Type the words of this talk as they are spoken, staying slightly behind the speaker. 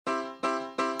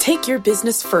Take your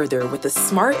business further with the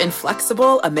smart and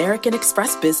flexible American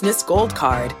Express Business Gold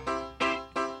Card.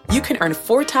 You can earn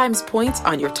 4 times points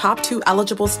on your top 2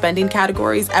 eligible spending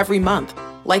categories every month,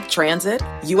 like transit,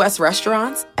 U.S.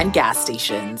 restaurants, and gas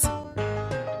stations.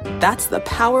 That's the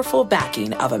powerful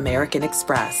backing of American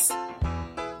Express.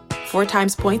 4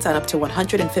 times points on up to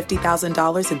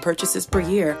 $150,000 in purchases per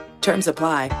year. Terms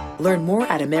apply. Learn more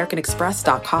at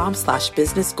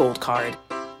americanexpress.com/businessgoldcard.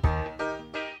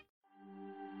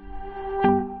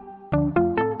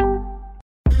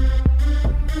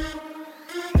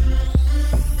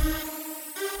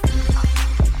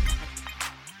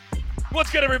 What's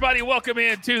good, everybody? Welcome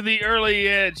into the Early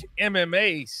Edge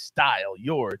MMA Style,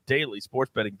 your daily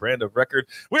sports betting brand of record.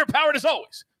 We're powered, as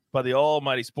always, by the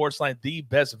almighty Sportsline, the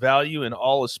best value in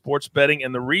all of sports betting.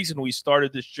 And the reason we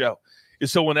started this show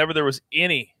is so whenever there was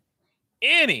any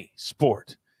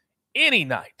sport, any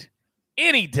night,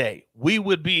 any day, we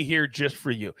would be here just for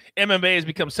you. MMA has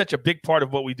become such a big part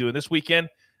of what we do. And this weekend,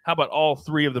 how about all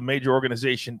 3 of the major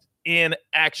organizations in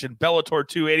action? Bellator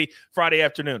 280 Friday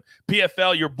afternoon.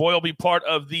 PFL, your boy will be part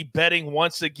of the betting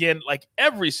once again, like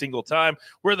every single time.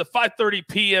 We're the 5:30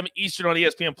 p.m. Eastern on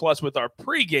ESPN Plus with our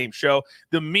pregame show.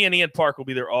 Me and Ian Park will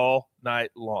be there all night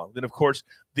long. Then, of course,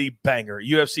 the banger,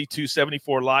 UFC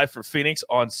 274 live for Phoenix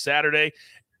on Saturday.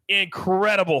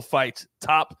 Incredible fights,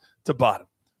 top to bottom.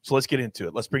 So let's get into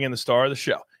it. Let's bring in the star of the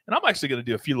show. And I'm actually going to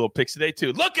do a few little picks today,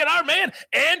 too. Look at our man,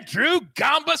 Andrew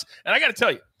Gambas. And I got to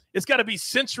tell you, it's got to be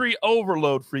sensory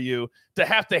overload for you to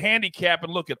have to handicap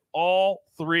and look at all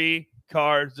 3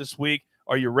 cards this week.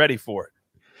 Are you ready for it?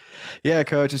 Yeah,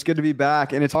 Coach, it's good to be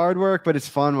back. And it's hard work, but it's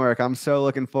fun work. I'm so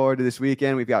looking forward to this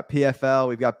weekend. We've got PFL,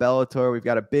 we've got Bellator, we've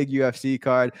got a big UFC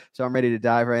card. So I'm ready to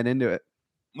dive right into it.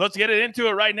 Let's get into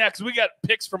it right now because we got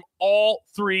picks from all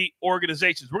 3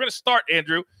 organizations. We're going to start,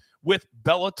 Andrew, with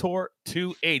Bellator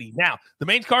 280. Now, the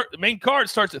main card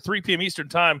starts at 3 p.m. Eastern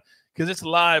time because it's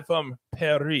live from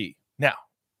Paris. Now,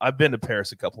 I've been to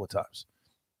Paris a couple of times.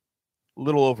 A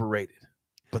little overrated.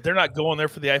 But they're not going there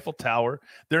for the Eiffel Tower.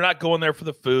 They're not going there for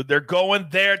the food. They're going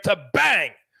there to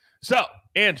bang. So,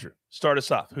 Andrew, start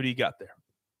us off. Who do you got there?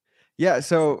 Yeah,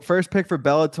 so first pick for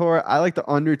Bellator, I like the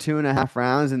under 2.5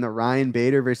 rounds in the Ryan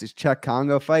Bader versus Czech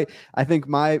Congo fight.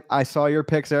 I saw your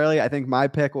picks early. I think my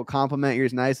pick will complement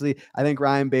yours nicely. I think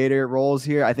Ryan Bader rolls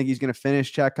here. I think he's going to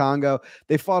finish Czech Congo.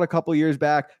 They fought a couple years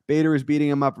back. Bader was beating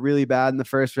him up really bad in the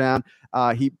first round.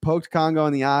 He poked Congo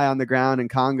in the eye on the ground, and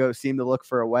Congo seemed to look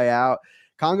for a way out.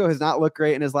 Congo has not looked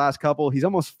great in his last couple. He's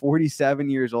almost 47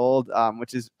 years old,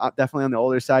 which is definitely on the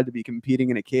older side to be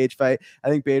competing in a cage fight. I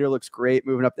think Bader looks great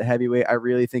moving up to heavyweight. I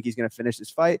really think he's going to finish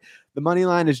this fight. The money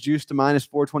line is juiced to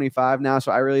 -425 now,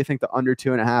 so I really think the under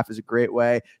 2.5 is a great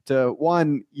way to,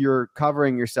 1, you're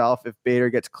covering yourself if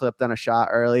Bader gets clipped on a shot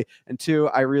early, and 2,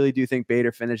 I really do think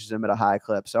Bader finishes him at a high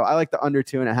clip. So I like the under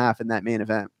 2.5 in that main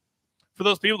event. For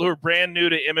those people who are brand new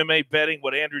to MMA betting,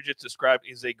 what Andrew just described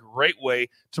is a great way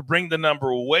to bring the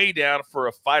number way down for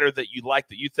a fighter that you like,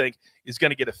 that you think is going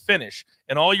to get a finish.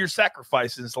 And all your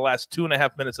sacrifices is the last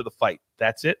 2.5 minutes of the fight.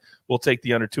 That's it. We'll take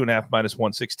the under 2.5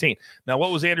 -116. Now,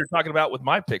 what was Andrew talking about with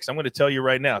my picks? I'm going to tell you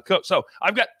right now. So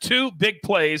I've got 2 big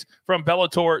plays from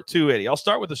Bellator 280. I'll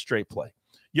start with a straight play.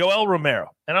 Yoel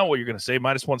Romero, and I know what you're going to say,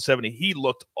 -170. He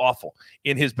looked awful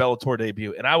in his Bellator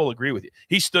debut, and I will agree with you.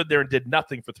 He stood there and did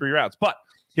nothing for 3 rounds, but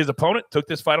his opponent took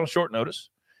this fight on short notice.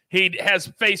 He has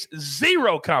faced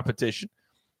 0 competition,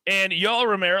 and Yoel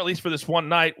Romero, at least for this one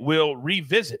night, will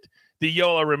revisit the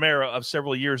Yoel Romero of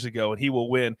several years ago, and he will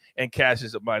win and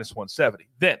cashes at -170.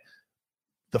 Then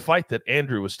the fight that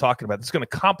Andrew was talking about, that's going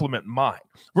to complement mine.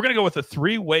 We're going to go with a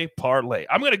 3-way parlay.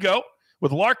 I'm going to go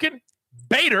with Larkin,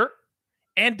 Bader,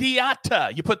 and Diata.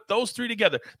 You put those 3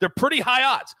 together. They're pretty high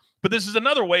odds, but this is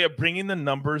another way of bringing the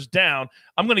numbers down.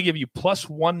 I'm going to give you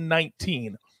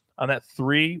 +119 on that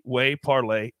 3-way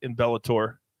parlay in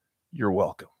Bellator. You're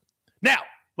welcome. Now,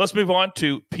 let's move on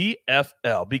to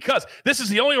PFL, because this is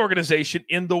the only organization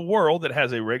in the world that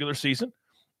has a regular season,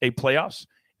 a playoffs,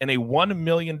 and a $1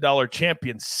 million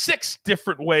champion 6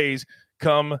 different ways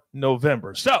come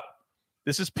November. So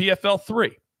this is PFL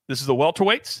 3. This is the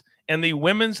welterweights and the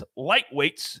women's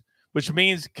lightweights, which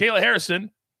means Kayla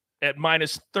Harrison at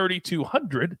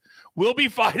 -3,200 will be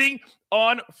fighting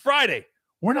on Friday.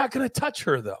 We're not going to touch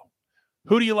her, though.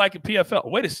 Who do you like at PFL?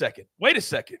 Wait a second.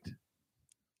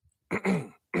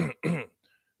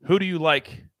 Who do you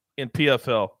like in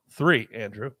PFL 3,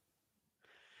 Andrew?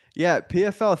 Yeah,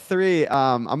 PFL 3,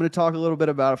 I'm going to talk a little bit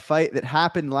about a fight that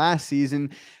happened last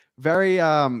season. very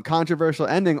controversial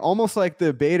ending, almost like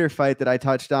the Bader fight that I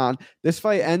touched on. This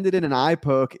fight ended in an eye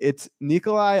poke. It's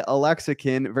Nikolai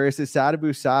Aleksakin versus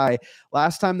Sadabu Sai.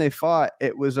 Last time they fought,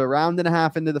 it was a round and a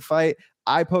half into the fight.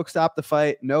 Eye poke stopped the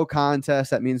fight. No contest.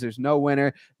 That means there's no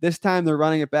winner. This time they're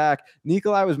running it back.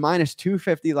 Nikolai was minus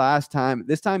 250 last time.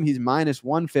 This time he's minus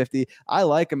 150. I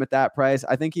like him at that price.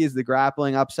 I think he is the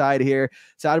grappling upside here.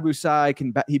 Sadabu Sai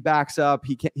he backs up.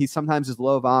 He sometimes is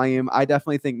low volume. I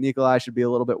definitely think Nikolai should be a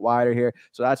little bit wider here.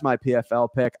 So that's my PFL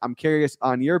pick. I'm curious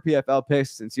on your PFL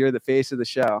picks since you're the face of the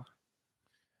show.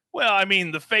 Well, I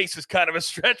mean, the face is kind of a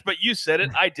stretch, but you said it.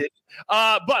 I did.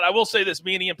 But I will say this.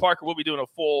 Me and Ian Parker will be doing a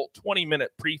full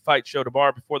 20-minute pre-fight show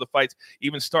tomorrow before the fights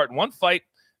even start. And one fight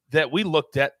that we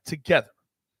looked at together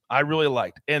I really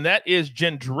liked, and that is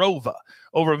Jendrova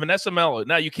over Vanessa Mello.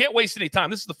 Now, you can't waste any time.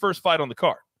 This is the first fight on the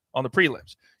card, on the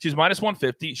prelims. She's minus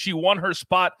 150. She won her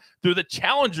spot through the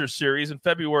Challenger Series in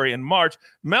February and March.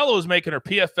 Mello is making her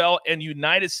PFL and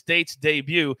United States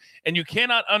debut, and you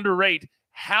cannot underrate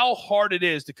how hard it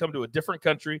is to come to a different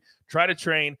country, try to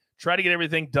train, try to get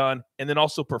everything done, and then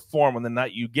also perform on the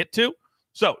night you get to.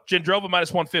 So, Jendrova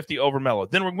minus 150 over Mello.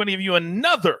 Then we're going to give you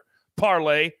another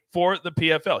parlay for the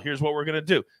PFL. Here's what we're going to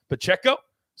do. Pacheco,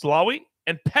 Slawi,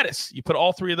 and Pettis. You put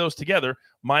all three of those together,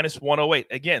 minus 108.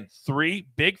 Again, three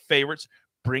big favorites.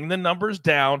 Bring the numbers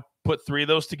down. Put three of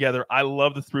those together. I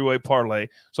love the three-way parlay.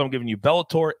 So I'm giving you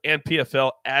Bellator and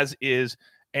PFL, as is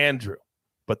Andrew.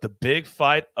 But the big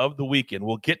fight of the weekend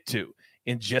we'll get to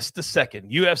in just a second.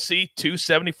 UFC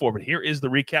 274. But here is the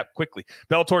recap quickly.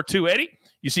 Bellator 280.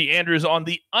 You see Andrew's on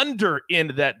the under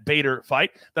end of that Bader fight.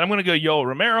 Then I'm going to go Yoel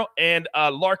Romero and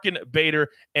Larkin, Bader,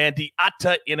 and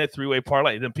Diatta in a three-way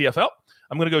parlay. Then PFL,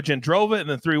 I'm going to go Jendrova and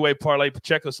then three-way parlay,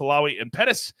 Pacheco, Salawi, and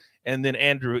Pettis. And then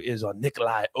Andrew is on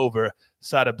Nikolai over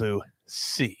Sadabu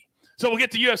C. So we'll get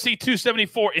to UFC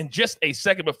 274 in just a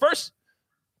second. But first,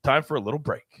 time for a little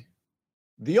break.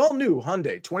 The all-new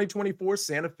Hyundai 2024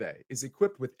 Santa Fe is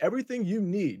equipped with everything you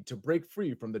need to break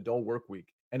free from the dull work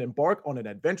week and embark on an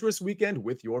adventurous weekend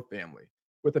with your family.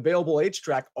 With available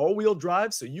H-Track all-wheel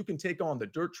drive so you can take on the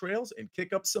dirt trails and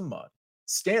kick up some mud.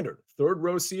 Standard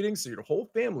third-row seating so your whole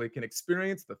family can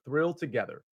experience the thrill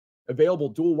together. Available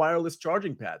dual wireless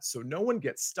charging pads so no one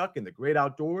gets stuck in the great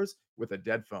outdoors with a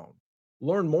dead phone.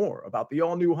 Learn more about the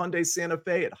all-new Hyundai Santa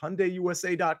Fe at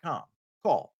HyundaiUSA.com.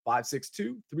 Call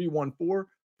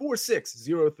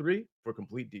 562-314-4603 for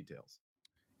complete details.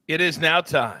 It is now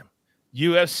time.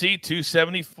 UFC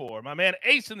 274. My man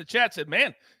Ace in the chat said,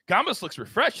 man, Gambas looks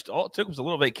refreshed. All it took was a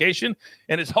little vacation,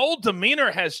 and his whole demeanor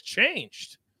has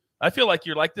changed. I feel like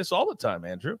you're like this all the time,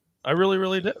 Andrew. I really,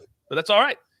 really do. But that's all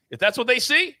right. If that's what they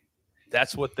see,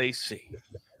 that's what they see.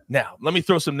 Now, let me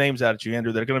throw some names out at you,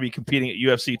 Andrew, that are going to be competing at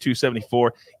UFC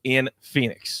 274 in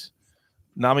Phoenix.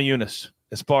 Namajunas,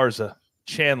 Esparza,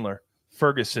 Chandler,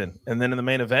 Ferguson, and then in the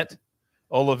main event,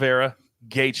 Oliveira,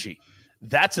 Gaethje.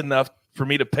 That's enough for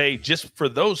me to pay just for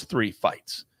those three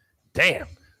fights. Damn.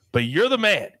 But you're the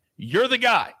man. You're the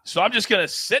guy. So I'm just going to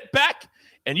sit back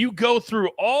and you go through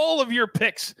all of your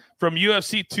picks from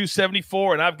UFC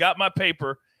 274, and I've got my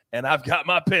paper and I've got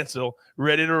my pencil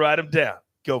ready to write them down.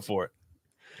 Go for it.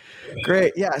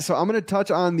 Great. Yeah. So I'm going to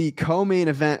touch on the co-main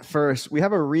event first. We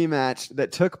have a rematch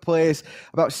that took place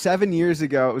about 7 years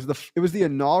ago. It was the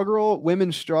inaugural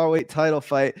women's strawweight title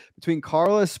fight between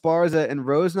Carla Esparza and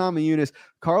Rose Namajunas.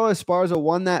 Carla Esparza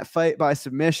won that fight by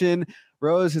submission.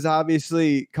 Rose has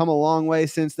obviously come a long way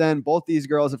since then. Both these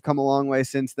girls have come a long way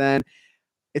since then.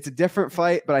 It's a different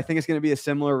fight, but I think it's going to be a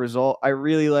similar result. I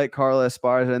really like Carla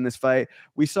Esparza in this fight.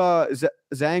 We saw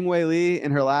Zhang Weili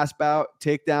in her last bout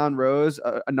take down Rose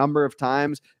a number of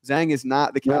times. Zhang is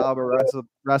not the caliber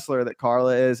wrestler that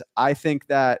Carla is. I think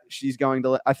that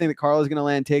Carla is going to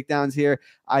land takedowns here.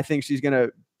 I think she's going to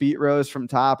beat Rose from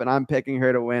top, and I'm picking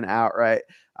her to win outright.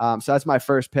 So that's my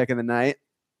first pick of the night.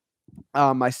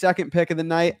 My second pick of the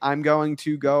night, I'm going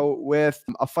to go with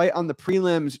a fight on the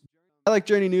prelims. I like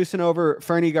Journey Newson over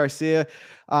Fernie Garcia.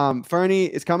 Fernie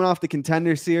is coming off the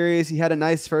Contender Series. He had a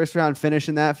nice first round finish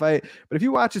in that fight. But if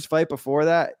you watch his fight before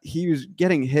that, he was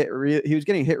getting hit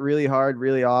really hard,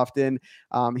 really often.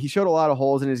 He showed a lot of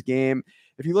holes in his game.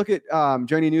 If you look at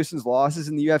Journey Newson's losses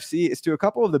in the UFC, it's to a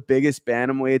couple of the biggest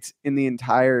bantamweights in the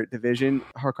entire division,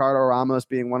 Ricardo Ramos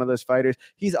being one of those fighters.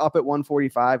 He's up at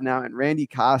 145 now, and Randy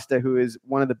Costa, who is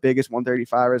one of the biggest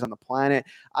 135ers on the planet.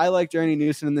 I like Journey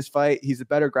Newson in this fight. He's a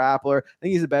better grappler. I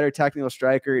think he's a better technical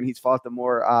striker, and he's fought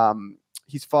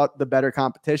the better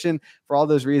competition. For all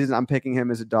those reasons, I'm picking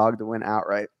him as a dog to win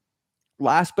outright.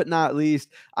 Last but not least,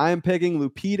 I am picking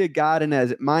Lupita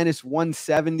Godinez at minus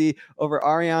 170 over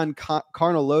Ariane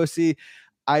Carnelossi.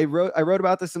 I wrote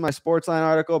about this in my Sportsline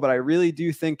article, but I really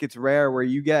do think it's rare where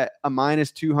you get a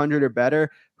 -200 or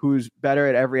better who's better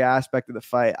at every aspect of the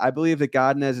fight. I believe that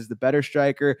Godinez is the better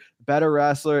striker, better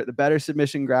wrestler, the better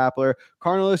submission grappler.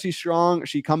 Carnelosi's strong.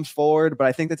 She comes forward, but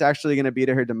I think that's actually going to be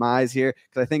to her demise here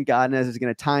because I think Godinez is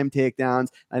going to time takedowns.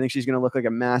 I think she's going to look like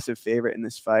a massive favorite in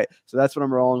this fight. So that's what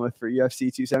I'm rolling with for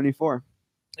UFC 274.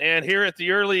 And here at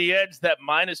the early edge, that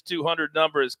 -200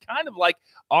 number is kind of like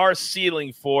our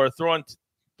ceiling for throwing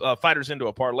fighters into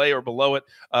a parlay or below it,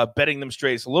 betting them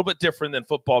straight. It's a little bit different than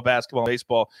football, basketball, and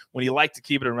baseball when you like to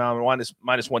keep it around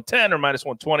 -110 or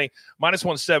 -120.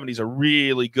 -170 is a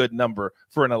really good number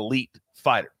for an elite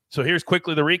fighter. So here's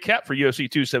quickly the recap for UFC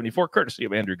 274, courtesy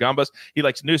of Andrew Gambas. He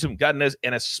likes Newsom, Godinez,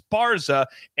 and Esparza,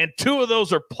 and 2 of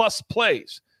those are plus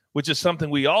plays, which is something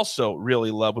we also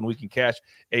really love when we can cash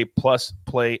a plus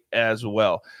play as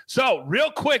well. So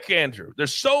real quick, Andrew,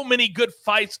 there's so many good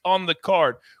fights on the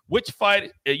card. Which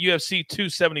fight at UFC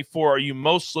 274 are you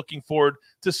most looking forward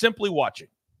to simply watching?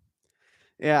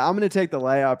 Yeah, I'm going to take the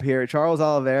layup here. Charles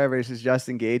Oliveira versus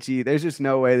Justin Gaethje. There's just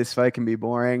no way this fight can be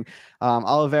boring.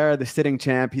 Oliveira, the sitting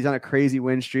champ, he's on a crazy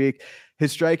win streak.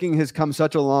 His striking has come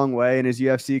such a long way in his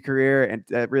UFC career, and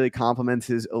that really complements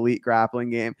his elite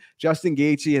grappling game. Justin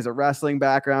Gaethje has a wrestling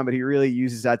background, but he really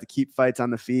uses that to keep fights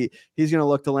on the feet. He's going to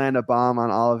look to land a bomb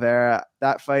on Oliveira.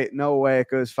 That fight, no way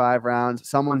it goes 5 rounds.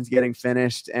 Someone's getting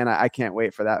finished, and I can't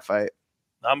wait for that fight.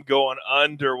 I'm going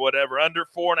under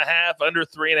 4.5, under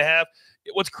 3.5.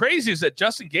 What's crazy is that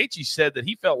Justin Gaethje said that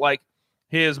he felt like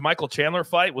his Michael Chandler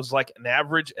fight was like an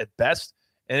average at best,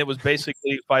 and it was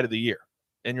basically fight of the year.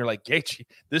 And you're like, Gaethje,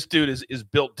 this dude is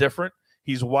built different.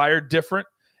 He's wired different.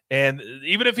 And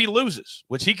even if he loses,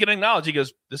 which he can acknowledge, he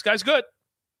goes, this guy's good,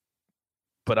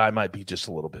 but I might be just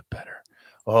a little bit better.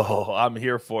 Oh, I'm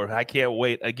here for it. I can't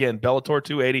wait. Again, Bellator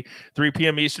 280, 3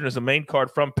 p.m. Eastern is the main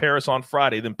card from Paris on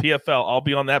Friday. Then PFL, I'll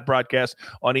be on that broadcast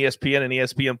on ESPN and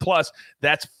ESPN Plus.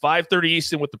 That's 5:30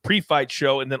 Eastern with the pre-fight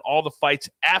show, and then all the fights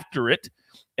after it.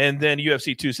 And then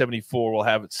UFC 274 will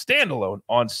have it standalone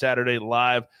on Saturday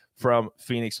live from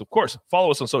Phoenix. Of course,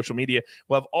 follow us on social media.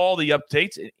 We'll have all the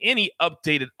updates and any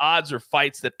updated odds or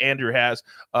fights that Andrew has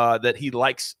that he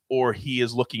likes or he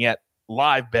is looking at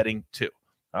live betting too.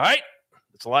 All right?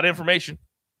 It's a lot of information.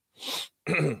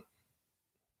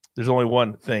 There's only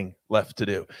one thing left to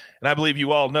do. And I believe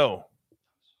you all know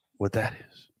what that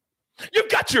is. You've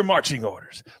got your marching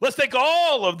orders. Let's take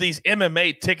all of these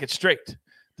MMA tickets straight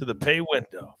to the pay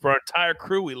window. For our entire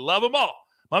crew, we love them all.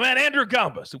 My man, Andrew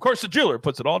Gambas, of course, the jeweler,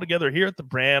 puts it all together here at the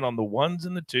brand on the 1s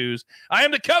and the 2s. I am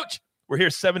the coach. We're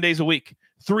here 7 days a week,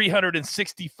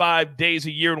 365 days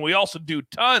a year. And we also do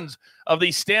tons of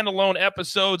these standalone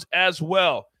episodes as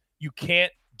well. You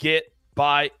can't get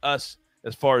by us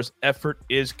as far as effort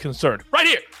is concerned. Right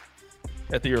here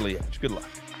at the early edge. Good luck.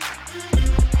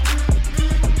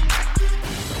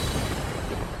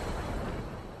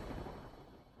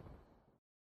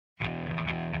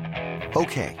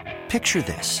 Okay, picture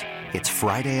this. It's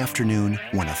Friday afternoon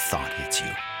when a thought hits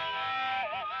you.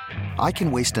 I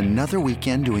can waste another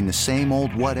weekend doing the same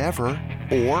old whatever,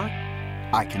 or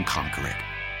I can conquer it.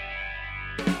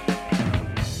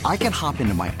 I can hop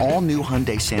into my all-new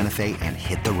Hyundai Santa Fe and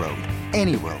hit the road.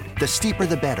 Any road. The steeper,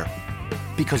 the better.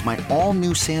 Because my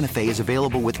all-new Santa Fe is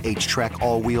available with H-Track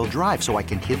all-wheel drive, so I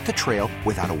can hit the trail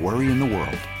without a worry in the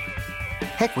world.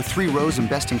 Heck, with 3 rows and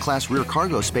best-in-class rear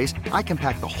cargo space, I can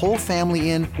pack the whole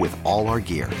family in with all our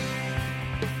gear.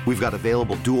 We've got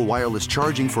available dual wireless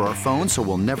charging for our phones, so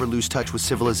we'll never lose touch with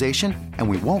civilization, and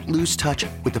we won't lose touch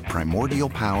with the primordial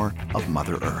power of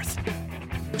Mother Earth.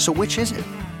 So which is it?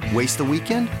 Waste the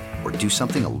weekend or do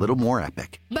something a little more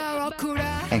epic?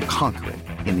 And conquer it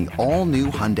in the all-new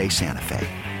Hyundai Santa Fe.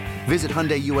 Visit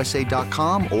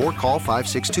HyundaiUSA.com or call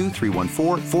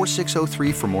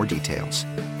 562-314-4603 for more details.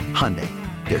 Hyundai,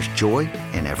 there's joy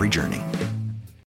in every journey.